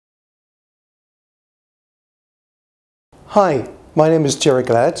Hi, my name is Thierry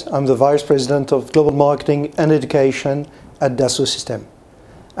Collet. I'm the Vice President of Global Marketing and Education at Dassault Systèmes.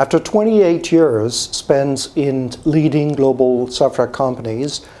 After 28 years spent in leading global software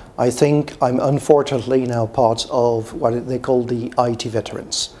companies, I think I'm unfortunately now part of what they call the IT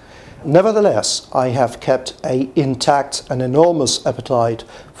veterans. Nevertheless, I have kept an intact and enormous appetite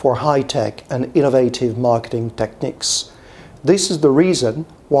for high-tech and innovative marketing techniques. This is the reason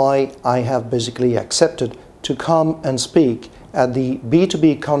why I have basically accepted to come and speak at the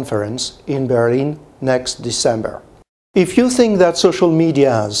B2B conference in Berlin next December. If you think that social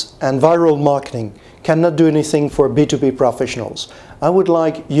medias and viral marketing cannot do anything for B2B professionals, I would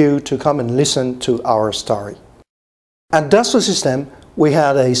like you to come and listen to our story. At Dassault Systèmes, we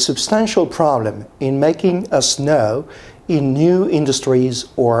had a substantial problem in making us know in new industries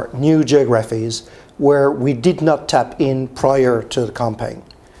or new geographies where we did not tap in prior to the campaign.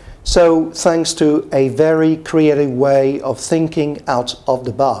 So, thanks to a very creative way of thinking out of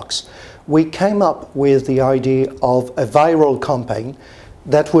the box, we came up with the idea of a viral campaign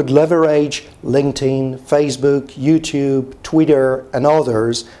that would leverage LinkedIn, Facebook, YouTube, Twitter and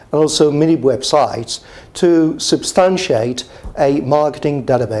others, and also many websites to substantiate a marketing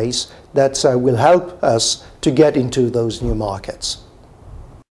database that will help us to get into those new markets.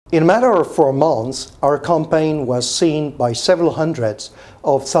 In a matter of 4 months, our campaign was seen by several hundreds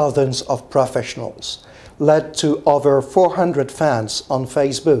of thousands of professionals, led to over 400 fans on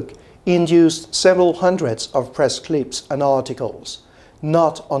Facebook, induced several hundreds of press clips and articles.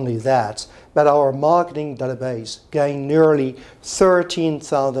 Not only that, but our marketing database gained nearly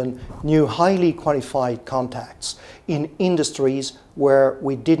 13,000 new highly qualified contacts in industries where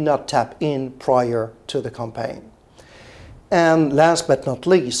we did not tap in prior to the campaign. And last but not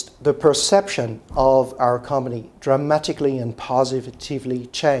least, the perception of our company dramatically and positively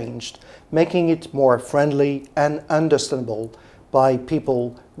changed, making it more friendly and understandable by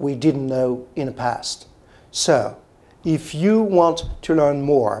people we didn't know in the past. So, if you want to learn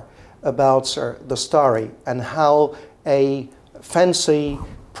more about the story and how a fancy,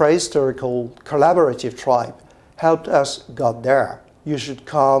 prehistorical, collaborative tribe helped us got there, you should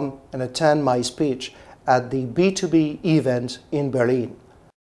come and attend my speech at the B2B event in Berlin.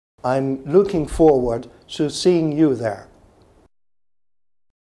 I'm looking forward to seeing you there.